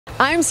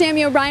I'm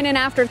Sammy O'Brien, and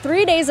after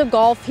 3 days of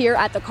golf here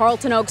at the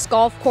Carlton Oaks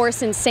Golf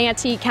Course in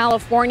Santee,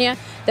 California,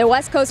 the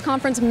West Coast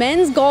Conference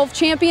men's golf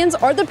champions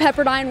are the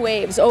Pepperdine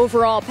Waves.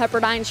 Overall,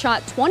 Pepperdine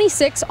shot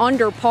 26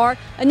 under par,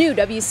 a new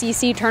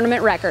WCC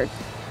tournament record.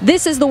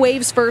 This is the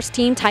Waves' first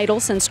team title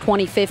since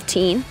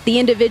 2015. The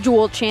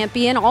individual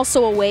champion,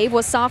 also a Wave,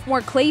 was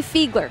sophomore Clay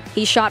Fiegler.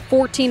 He shot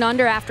 14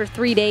 under after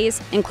 3 days,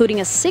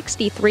 including a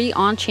 63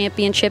 on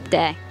championship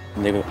day.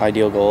 The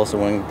ideal goal is to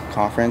win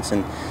conference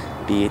and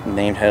be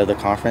named head of the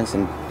conference,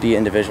 and be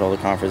individual of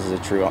the conference is a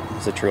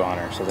true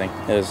honor. So I think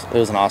it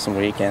was an awesome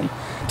week, and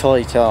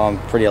totally tell I'm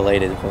pretty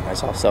elated with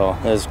myself. So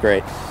it was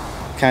great.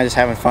 Kind of just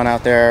having fun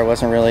out there.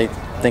 Wasn't really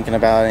thinking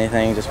about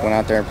anything. Just went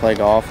out there and played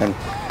golf, and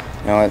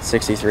at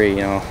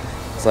 63,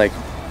 it's like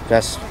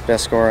best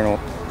score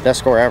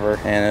ever,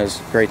 and it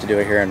was great to do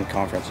it here in the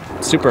conference.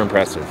 Super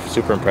impressive,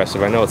 super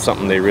impressive. I know it's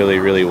something they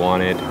really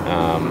wanted.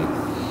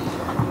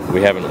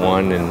 We haven't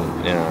won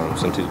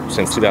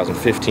since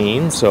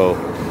 2015, so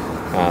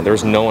there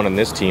was no one on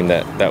this team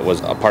that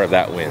was a part of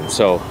that win.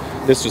 So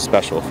this was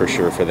special for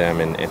sure for them,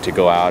 and to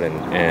go out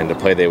and to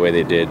play the way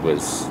they did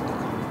was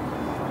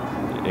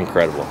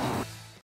incredible.